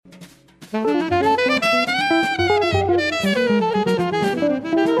Welcome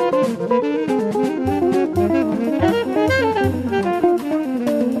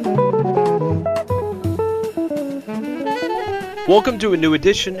to a new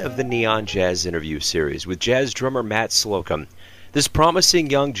edition of the Neon Jazz Interview Series with jazz drummer Matt Slocum. This promising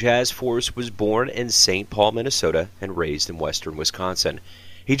young jazz force was born in St. Paul, Minnesota, and raised in western Wisconsin.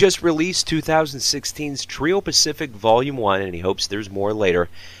 He just released 2016's Trio Pacific Volume 1, and he hopes there's more later.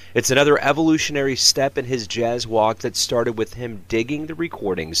 It's another evolutionary step in his jazz walk that started with him digging the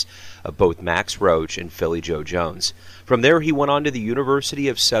recordings of both Max Roach and Philly Joe Jones. From there, he went on to the University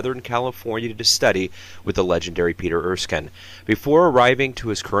of Southern California to study with the legendary Peter Erskine, before arriving to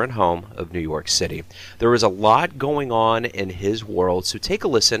his current home of New York City. There is a lot going on in his world, so take a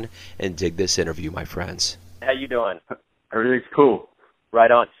listen and dig this interview, my friends. How you doing? Everything's cool.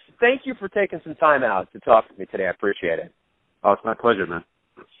 Right on. Thank you for taking some time out to talk with me today. I appreciate it. Oh, it's my pleasure, man.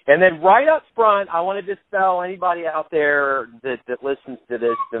 And then right up front, I want to just tell anybody out there that listens to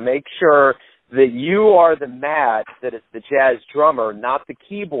this to make sure that you are the Matt that is the jazz drummer, not the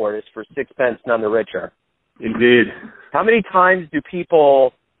keyboardist for Sixpence None the Richer. Indeed. How many times do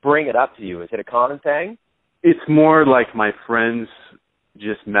people bring it up to you? Is it a common thing? It's more like my friends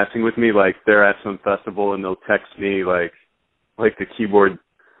just messing with me, like they're at some festival and they'll text me like the keyboard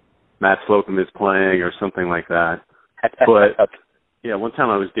Matt Slocum is playing or something like that. But yeah, one time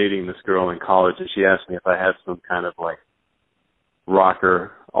I was dating this girl in college and she asked me if I had some kind of like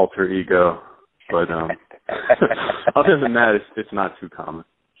rocker alter ego. But other than that, it's not too common.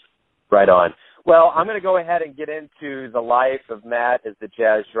 Right on. Well, I'm going to go ahead and get into the life of Matt as the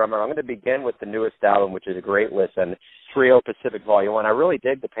jazz drummer. I'm going to begin with the newest album, which is a great listen, Trio Pacific Volume 1. I really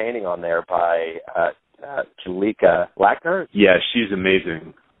dig the painting on there by Jalika Lackner. Yeah, she's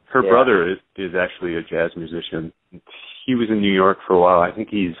amazing. Her brother is actually a jazz musician. He was in New York for a while. I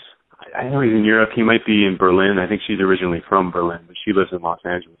know he's in Europe. He might be in Berlin. I think she's originally from Berlin, but she lives in Los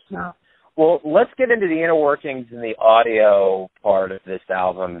Angeles now. Well, let's get into the inner workings and the audio part of this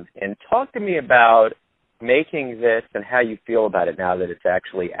album and talk to me about making this and how you feel about it now that it's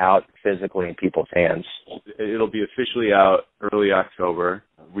actually out physically in people's hands. It'll be officially out early October.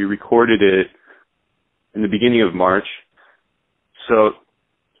 We recorded it in the beginning of March. So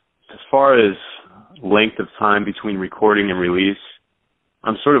as far as length of time between recording and release,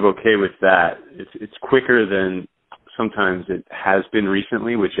 I'm sort of okay with that. It's quicker than sometimes it has been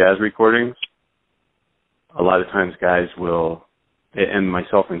recently with jazz recordings. A lot of times guys will, and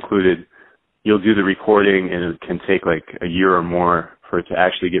myself included, you'll do the recording and it can take like a year or more for it to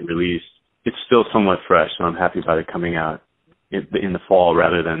actually get released. It's still somewhat fresh, so I'm happy about it coming out in the fall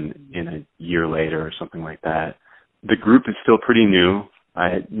rather than in a year later or something like that. The group is still pretty new.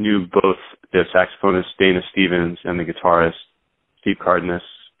 I knew both the saxophonist Dana Stevens and the guitarist Steve Cardenas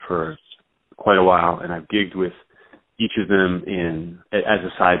for quite a while, and I've gigged with each of them as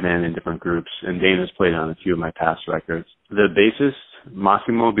a sideman in different groups, and Dana's played on a few of my past records. The bassist,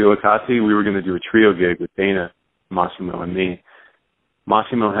 Massimo Biolacati, we were going to do a trio gig with Dana, Massimo, and me.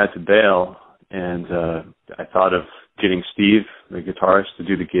 Massimo had to bail, and I thought of getting Steve, the guitarist, to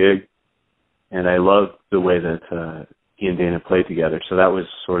do the gig, and I loved the way that he and Dana played together, so that was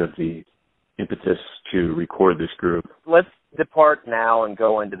sort of the impetus to record this group. Let's depart now and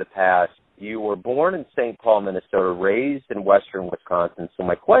go into the past. You were born in St. Paul, Minnesota, raised in western Wisconsin. So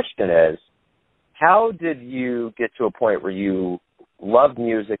my question is, how did you get to a point where you loved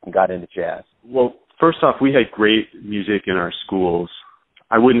music and got into jazz? Well, first off, we had great music in our schools.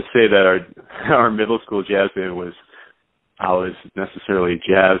 I wouldn't say that our middle school jazz band was necessarily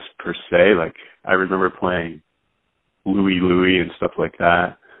jazz per se. Like, I remember playing Louie Louie and stuff like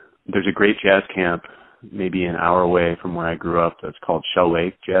that. There's a great jazz camp maybe an hour away from where I grew up that's called Shell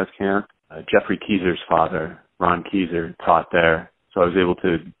Lake Jazz Camp. Jeffrey Keezer's father, Ron Keezer, taught there. So I was able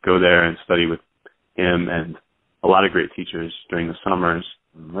to go there and study with him and a lot of great teachers during the summers.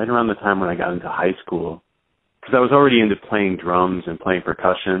 Right around the time when I got into high school, because I was already into playing drums and playing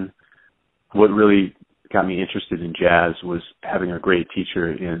percussion, what really got me interested in jazz was having a great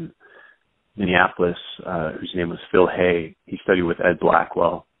teacher in Minneapolis, whose name was Phil Hay. He studied with Ed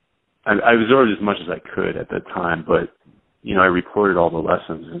Blackwell. I absorbed as much as I could at that time, but, you know, I recorded all the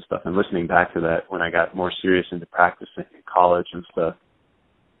lessons and stuff, and listening back to that when I got more serious into practicing in college and stuff,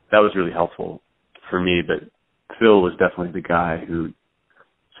 that was really helpful for me. But Phil was definitely the guy who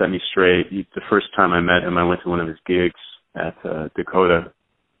set me straight. The first time I met him, I went to one of his gigs at Dakota,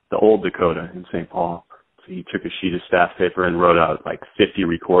 the old Dakota in St. Paul. So he took a sheet of staff paper and wrote out like 50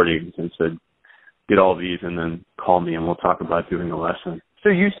 recordings and said, get all these and then call me and we'll talk about doing a lesson. So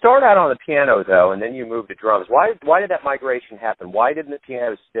you start out on the piano, though, and then you move to drums. Why did that migration happen? Why didn't the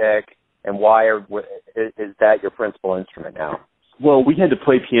piano stick? and why is that your principal instrument now? Well, we had to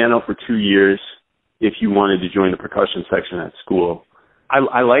play piano for 2 years if you wanted to join the percussion section at school.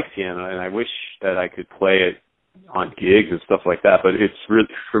 I like piano, and I wish that I could play it on gigs and stuff like that, but it's really,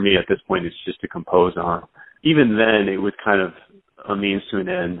 for me at this point, it's just to compose on. Even then, it was kind of a means to an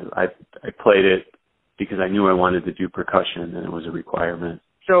end. I played it because I knew I wanted to do percussion, and it was a requirement.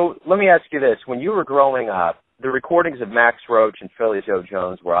 So let me ask you this. When you were growing up, the recordings of Max Roach and Philly Joe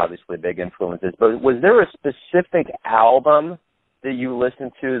Jones were obviously big influences, but was there a specific album that you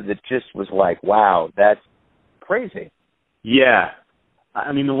listened to that just was like, wow, that's crazy? Yeah.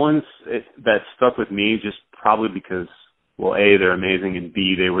 I mean, the ones that stuck with me just probably because, well, A, they're amazing, and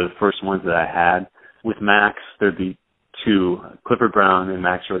B, they were the first ones that I had. With Max, there'd be two, Clifford Brown and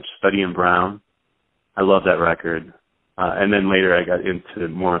Max Roach, Study in Brown. I love that record. And then later I got into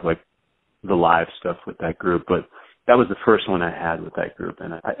more of like the live stuff with that group, but that was the first one I had with that group.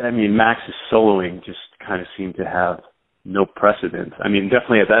 And I mean, Max's soloing just kind of seemed to have no precedent. I mean,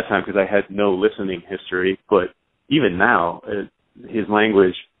 definitely at that time because I had no listening history, but even now, his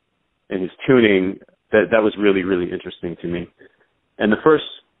language and his tuning, that was really, really interesting to me. And the first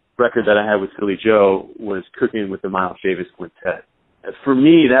record that I had with Philly Joe was Cooking with the Miles Davis Quintet. For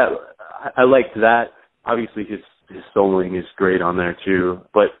me, that I liked that. Obviously, his soloing is great on there too,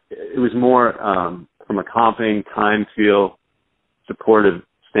 but it was more from a comping, time feel, supportive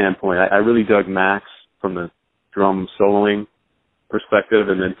standpoint. I really dug Max from the drum soloing perspective,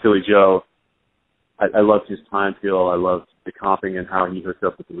 and then Philly Joe, I loved his time feel. I loved the comping and how he hooked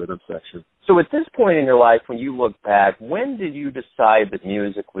up with the rhythm section. So at this point in your life, when you look back, when did you decide that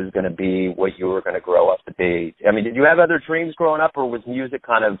music was going to be what you were going to grow up to be? I mean, did you have other dreams growing up, or was music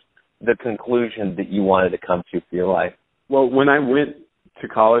kind of the conclusion that you wanted to come to for your life? Well, when I went to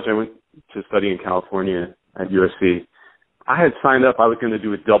college, I went to study in California at USC. I had signed up, I was going to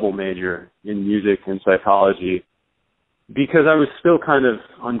do a double major in music and psychology because I was still kind of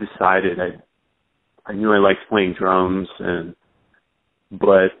undecided. I knew I liked playing drums,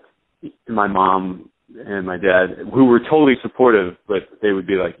 but my mom and my dad, who were totally supportive, but they would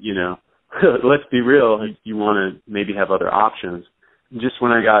be like, you know, let's be real, you want to maybe have other options. Just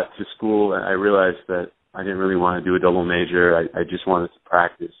when I got to school, I realized that I didn't really want to do a double major. I just wanted to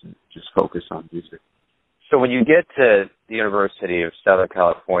practice and just focus on music. So when you get to the University of Southern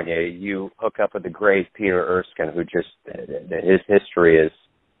California, you hook up with the great Peter Erskine, who just, his history is,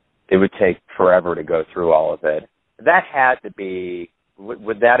 it would take forever to go through all of it. That had to be,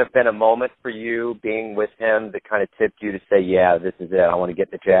 would that have been a moment for you, being with him, that kind of tipped you to say, yeah, this is it, I want to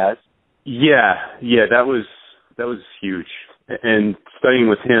get to jazz? Yeah, that was huge. And studying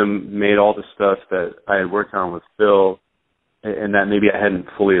with him made all the stuff that I had worked on with Phil and that maybe I hadn't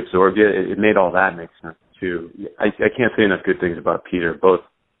fully absorbed yet, it made all that make sense too. I can't say enough good things about Peter, both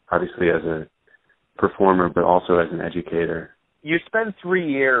obviously as a performer but also as an educator. You spend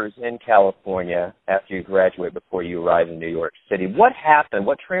 3 years in California after you graduate before you arrive in New York City. What happened?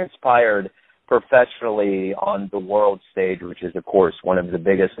 What transpired professionally on the world stage, which is, of course, one of the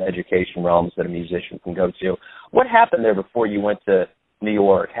biggest education realms that a musician can go to? What happened there before you went to New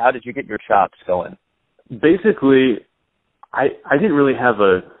York? How did you get your chops going? Basically, I didn't really have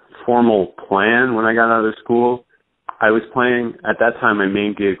a formal plan when I got out of school. I was playing, at that time, my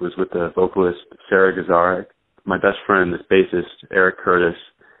main gig was with the vocalist Sarah Gazarek, my best friend, this bassist, Eric Curtis,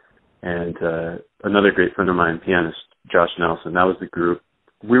 and another great friend of mine, pianist, Josh Nelson. That was the group.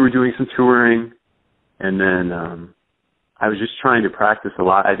 We were doing some touring, and then I was just trying to practice a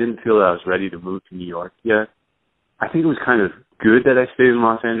lot. I didn't feel that I was ready to move to New York yet. I think it was kind of good that I stayed in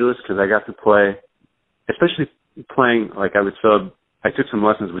Los Angeles because I got to play, especially playing, like I took some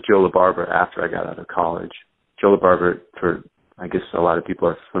lessons with Joe LaBarbera after I got out of college. Joe LaBarbera, I guess a lot of people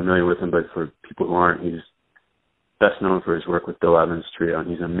are familiar with him, but for people who aren't, he's best known for his work with Bill Evans' trio, and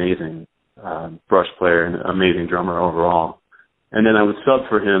he's an amazing brush player and an amazing drummer overall. And then I would sub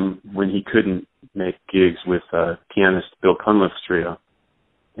for him when he couldn't make gigs with pianist Bill Cunliffe's trio.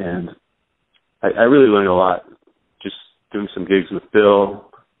 And I really learned a lot just doing some gigs with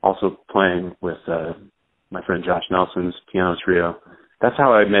Bill, also playing with my friend Josh Nelson's piano trio. That's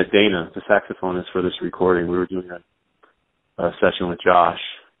how I met Dana, the saxophonist for this recording. We were doing a session with Josh,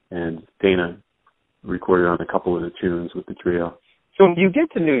 and Dana recorded on a couple of the tunes with the trio. So when you get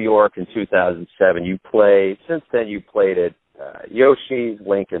to New York in 2007, since then you played at Yoshi's,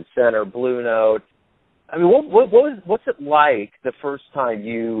 Lincoln Center, Blue Note. I mean, what's it like the first time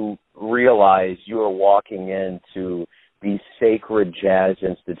you realized you were walking into these sacred jazz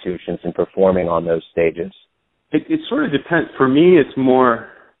institutions and performing on those stages? It sort of depends. For me, it's more,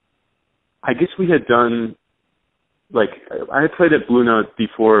 I guess we had done like, I had played at Blue Note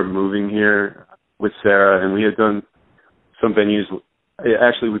before moving here with Sarah, and we had done some venues.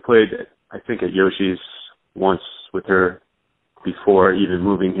 Actually, we played, I think, at Yoshi's once with her before even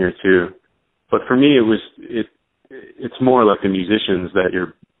moving here too. But for me, it's more like the musicians that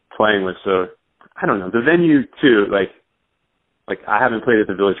you're playing with. So I don't know, the venue too. Like I haven't played at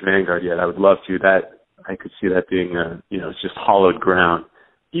the Village Vanguard yet. I would love to. That I could see that being it's just hollowed ground.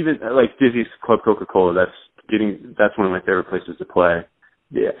 Even like Dizzy's Club Coca-Cola. That's one of my favorite places to play.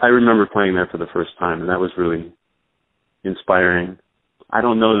 Yeah, I remember playing there for the first time, and that was really inspiring. I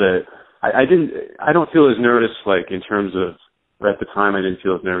don't know that I don't feel as nervous, like, in terms of, at the time I didn't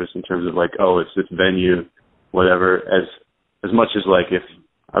feel as nervous in terms of, like, oh, it's this venue, whatever, as much as, like, if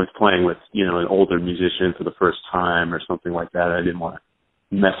I was playing with, an older musician for the first time or something like that, I didn't want to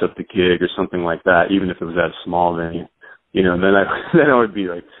mess up the gig or something like that, even if it was at a small venue, and then I would be,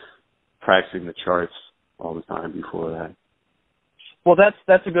 like, practicing the charts all the time before that. Well,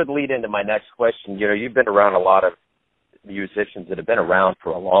 that's a good lead into my next question. You've been around a lot of musicians that have been around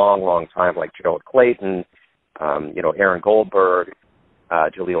for a long, long time, like Gerald Clayton, Aaron Goldberg,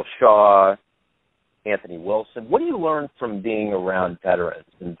 Jaleel Shaw, Anthony Wilson. What do you learn from being around veterans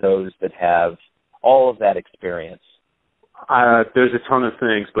and those that have all of that experience? There's a ton of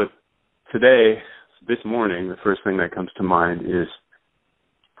things, but this morning, the first thing that comes to mind is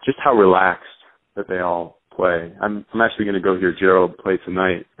just how relaxed that they all play. I'm actually going to go hear Gerald play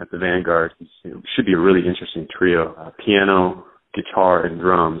tonight at the Vanguard. It should be a really interesting trio: piano, guitar, and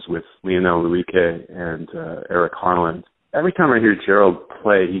drums with Lionel Luike and Eric Harland. Every time I hear Gerald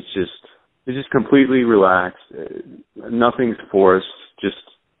play, he's just completely relaxed. Nothing's forced, just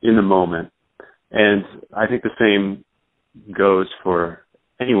in the moment. And I think the same goes for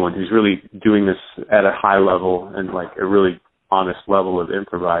anyone who's really doing this at a high level and like a really honest level of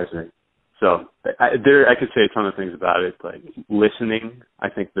improvising. So I could say a ton of things about it, like listening. I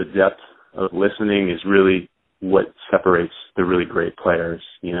think the depth of listening is really what separates the really great players,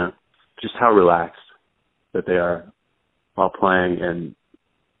 just how relaxed that they are while playing.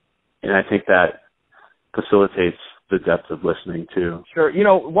 And I think that facilitates the depth of listening too. Sure.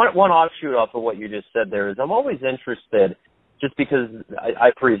 One offshoot off of what you just said there is I'm always interested, just because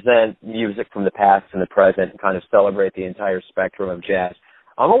I present music from the past and the present and kind of celebrate the entire spectrum of jazz.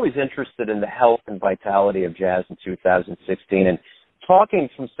 I'm always interested in the health and vitality of jazz in 2016. And talking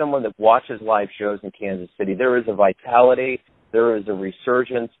from someone that watches live shows in Kansas City, there is a vitality, there is a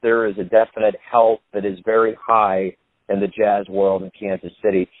resurgence, there is a definite health that is very high in the jazz world in Kansas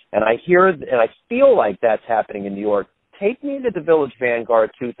City. And I hear and I feel like that's happening in New York. Take me to the Village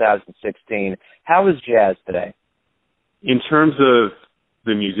Vanguard 2016. How is jazz today? In terms of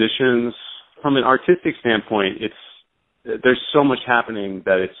the musicians, from an artistic standpoint, there's so much happening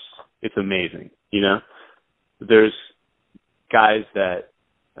that it's amazing, There's guys that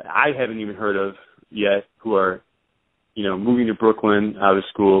I haven't even heard of yet who are, moving to Brooklyn out of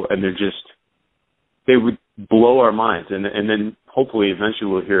school, and they would blow our minds. And then hopefully eventually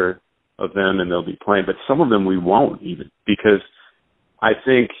we'll hear of them and they'll be playing. But some of them we won't even, because I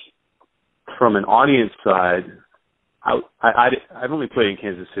think from an audience side, I've only played in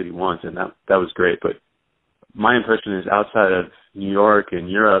Kansas City once, and that was great. But my impression is outside of New York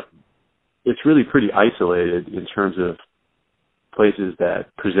and Europe, it's really pretty isolated in terms of places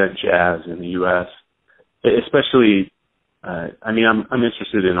that present jazz in the U.S. Especially, I'm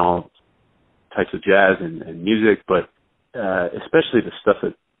interested in all types of jazz and music, but especially the stuff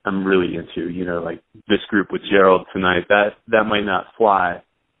that I'm really into. Like this group with Gerald tonight, that might not fly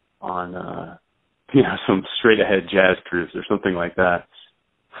on some straight ahead jazz cruise or something like that.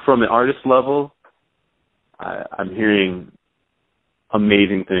 From an artist level, I'm hearing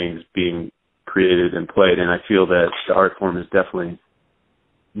amazing things being created and played, and I feel that the art form is definitely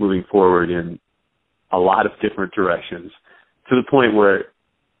moving forward in a lot of different directions, to the point where,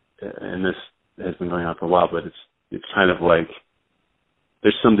 and this has been going on for a while, but it's kind of like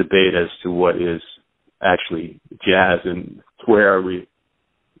there's some debate as to what is actually jazz and where are we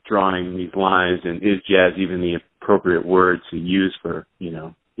drawing these lines, and is jazz even the appropriate word to use for,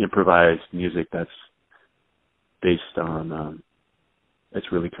 improvised music that's based on, it's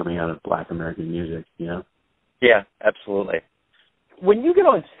really coming out of Black American music, Yeah, absolutely. When you get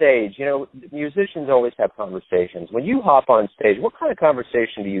on stage, musicians always have conversations. When you hop on stage, what kind of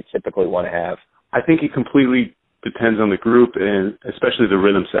conversation do you typically want to have? I think it completely depends on the group, and especially the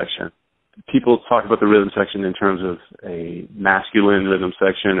rhythm section. People talk about the rhythm section in terms of a masculine rhythm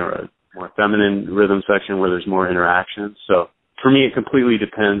section or a more feminine rhythm section where there's more interaction. So for me, it completely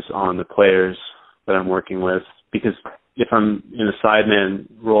depends on the players that I'm working with, because if I'm in a sideman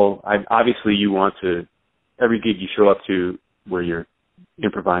role, obviously you want to every gig you show up to where you're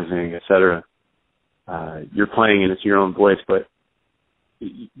improvising, etc., you're playing and it's your own voice, but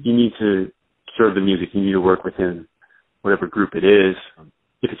you need to serve the music. You need to work within whatever group it is.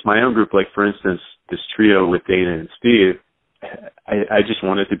 If it's my own group, like for instance, this trio with Dana and Steve, I just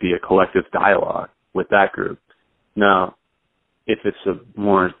want it to be a collective dialogue with that group. Now, if it's a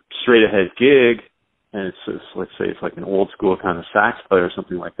more straight ahead gig, and let's say it's like an old school kind of sax player or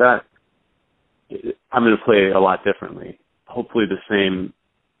something like that, I'm going to play a lot differently. Hopefully the same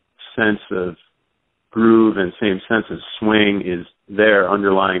sense of groove and same sense of swing is there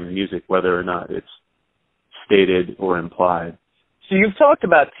underlying the music, whether or not it's stated or implied. So you've talked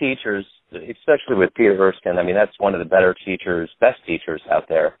about teachers, especially with Peter Erskine. I mean, that's one of the better teachers, best teachers out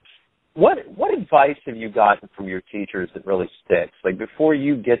there. What advice have you gotten from your teachers that really sticks? Like before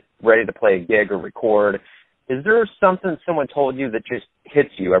you get ready to play a gig or record, is there something someone told you that just hits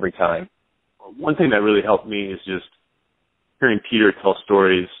you every time? One thing that really helped me is just hearing Peter tell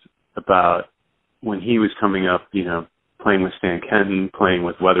stories about when he was coming up, you know, playing with Stan Kenton, playing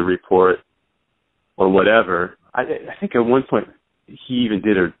with Weather Report, or whatever. I think at one point he even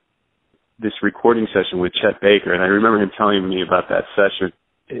did this recording session with Chet Baker, and I remember him telling me about that session.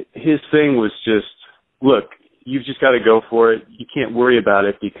 His thing was just, look, you've just got to go for it. You can't worry about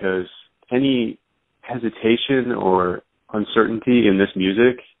it because any hesitation or uncertainty in this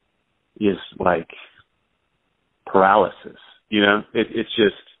music is like paralysis. You know, it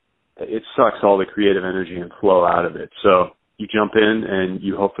sucks all the creative energy and flow out of it. So you jump in and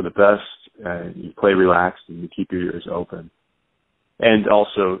you hope for the best, and you play relaxed and you keep your ears open. And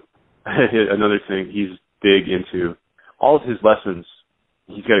also, another thing, he's big into all of his lessons.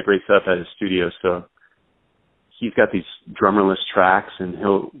 He's got a great setup at his studio, so he's got these drummerless tracks, and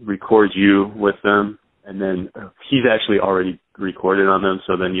he'll record you with them, and then he's actually already recorded on them,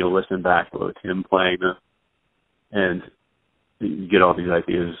 so then you'll listen back with him playing them, and you get all these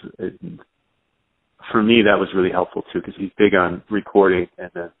ideas. For me, that was really helpful, too, because he's big on recording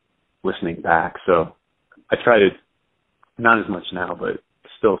and then listening back, so I try to, not as much now, but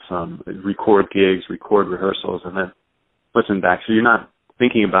still some, record gigs, record rehearsals, and then listen back, so you're not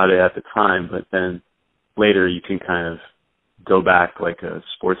thinking about it at the time, but then later you can kind of go back like a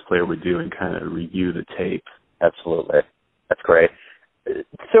sports player would do and kind of review the tape. Absolutely. That's great.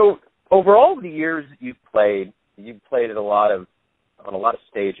 So over all the years that you've played at on a lot of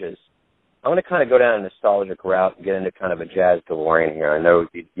stages. I want to kind of go down a nostalgic route and get into kind of a jazz DeLorean here. I know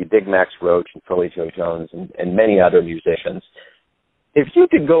you dig Max Roach and Philly Joe Jones and many other musicians. If you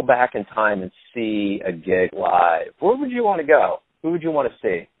could go back in time and see a gig live, where would you want to go? Who would you want to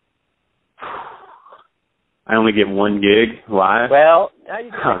see? I only get one gig live? Well, now you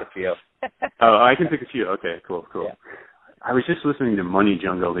can pick a few. Oh, I can pick a few. Okay, cool. Yeah. I was just listening to Money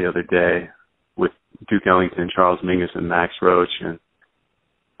Jungle the other day with Duke Ellington, Charles Mingus, and Max Roach, and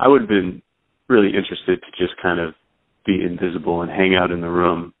I would have been really interested to just kind of be invisible and hang out in the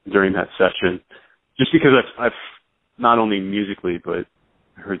room during that session, just because I've not only musically, but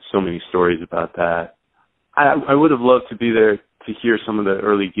heard so many stories about that. I would have loved to be there to hear some of the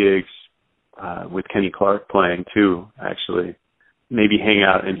early gigs with Kenny Clark playing too, actually. Maybe hang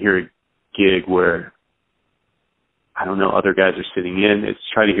out and hear a gig where, I don't know, other guys are sitting in. It's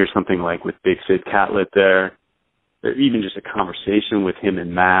try to hear something like with Big Sid Catlett there, or even just a conversation with him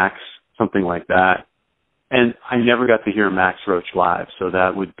and Max, something like that. And I never got to hear Max Roach live, so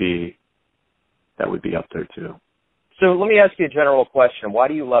that would be up there too. So let me ask you a general question. Why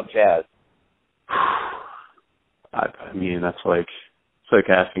do you love jazz? I mean, that's like, it's like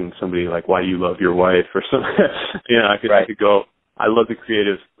asking somebody like, why do you love your wife or something? I could go. I love the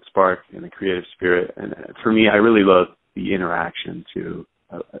creative spark and the creative spirit, and for me, I really love the interaction too,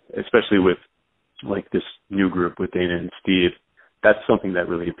 especially with like this new group with Dana and Steve. That's something that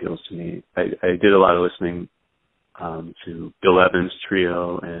really appeals to me. I did a lot of listening to Bill Evans'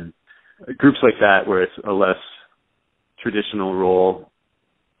 trio and groups like that where it's a less traditional role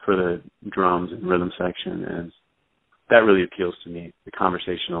for the drums and rhythm section, and that really appeals to me, the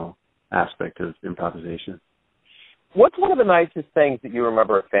conversational aspect of improvisation. What's one of the nicest things that you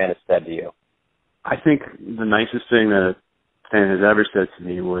remember a fan has said to you? I think the nicest thing that a fan has ever said to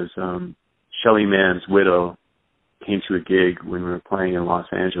me was Shelly Mann's widow came to a gig when we were playing in Los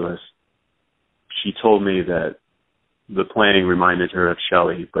Angeles. She told me that the playing reminded her of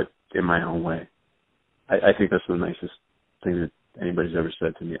Shelly, but in my own way. I think that's the nicest thing that anybody's ever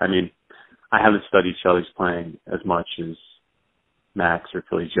said to me. I mean, I haven't studied Shelly's playing as much as Max or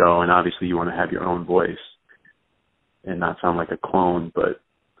Philly Joe, and obviously you want to have your own voice and not sound like a clone, but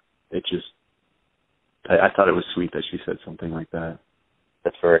it just, I thought it was sweet that she said something like that.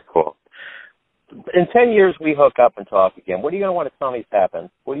 That's very cool. In 10 years, we hook up and talk again. What are you going to want to tell me has happened?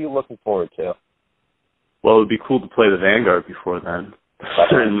 What are you looking forward to? Well, it would be cool to play the Vanguard before then,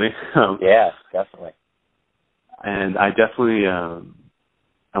 certainly. Yeah, definitely. And I definitely,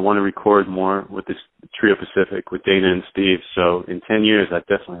 I want to record more with this Trio Pacific, with Dana and Steve. So in 10 years, I'd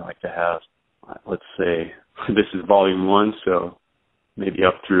definitely like to have, let's say, this is volume 1, so maybe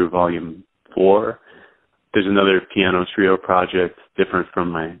up through volume 4. There's another piano trio project different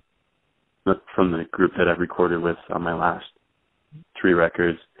from the group that I've recorded with on my last 3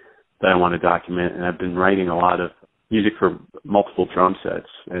 records that I want to document. And I've been writing a lot of music for multiple drum sets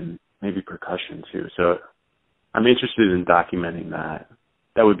and maybe percussion too. So I'm interested in documenting that.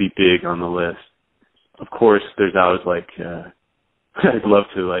 That would be big on the list. Of course, there's always I'd love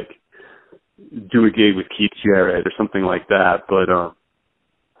to do a gig with Keith Jarrett or something like that, but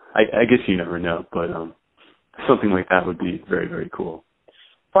I guess you never know, but something like that would be very, very cool.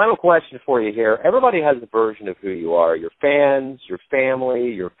 Final question for you here. Everybody has a version of who you are, your fans, your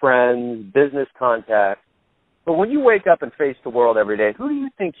family, your friends, business contacts. But when you wake up and face the world every day, who do you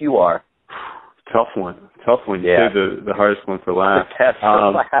think you are? Tough one. Yeah. You saved the hardest one for last. The test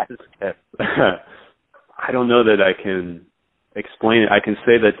for last. I don't know that I can explain it. I can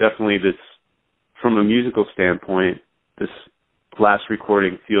say that definitely this, from a musical standpoint, this last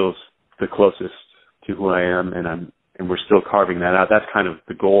recording feels the closest to who I am, and we're still carving that out. That's kind of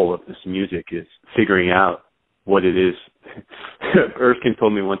the goal of this music, is figuring out what it is. Erskine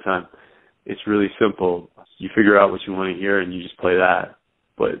told me one time, it's really simple. You figure out what you want to hear and you just play that.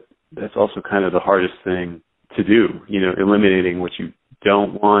 But that's also kind of the hardest thing to do, eliminating what you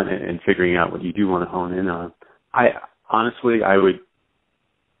don't want and figuring out what you do want to hone in on. I would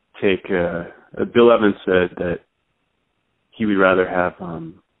take, Bill Evans said that he would rather have,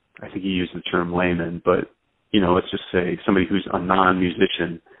 I think he used the term layman, but, let's just say somebody who's a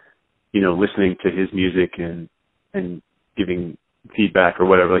non-musician, listening to his music and giving feedback or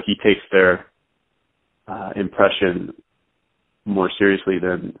whatever. He takes their impression more seriously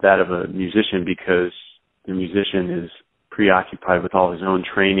than that of a musician, because the musician is preoccupied with all his own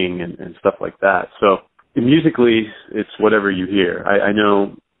training and stuff like that. So musically, it's whatever you hear. I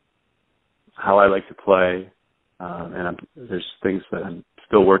know how I like to play, and there's things that I'm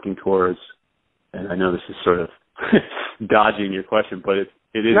still working towards, and I know this is sort of dodging your question, but it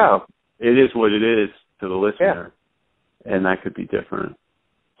is No. It is what it is to the listener, and that could be different.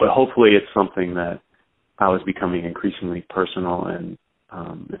 But hopefully it's something that I was becoming increasingly personal, and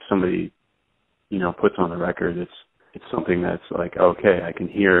if somebody, puts on the record, it's something that's like, okay, I can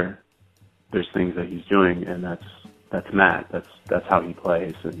hear there's things that he's doing, and that's Matt. That's how he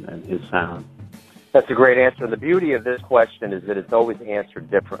plays and his sound. That's a great answer. And the beauty of this question is that it's always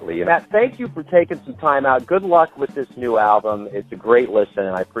answered differently. Matt, thank you for taking some time out. Good luck with this new album. It's a great listen,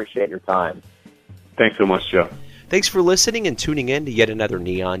 and I appreciate your time. Thanks so much, Joe. Thanks for listening and tuning in to yet another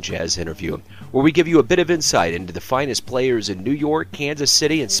Neon Jazz interview, where we give you a bit of insight into the finest players in New York, Kansas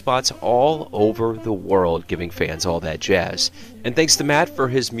City, and spots all over the world, giving fans all that jazz. And thanks to Matt for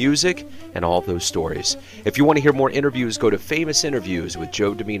his music and all those stories. If you want to hear more interviews, go to Famous Interviews with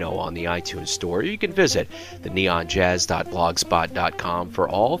Joe Domino on the iTunes Store, or you can visit the neonjazz.blogspot.com for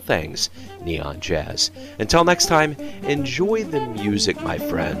all things Neon Jazz. Until next time, enjoy the music, my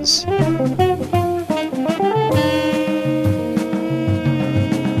friends.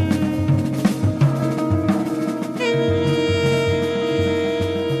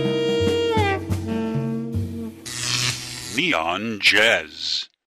 Neon Jazz.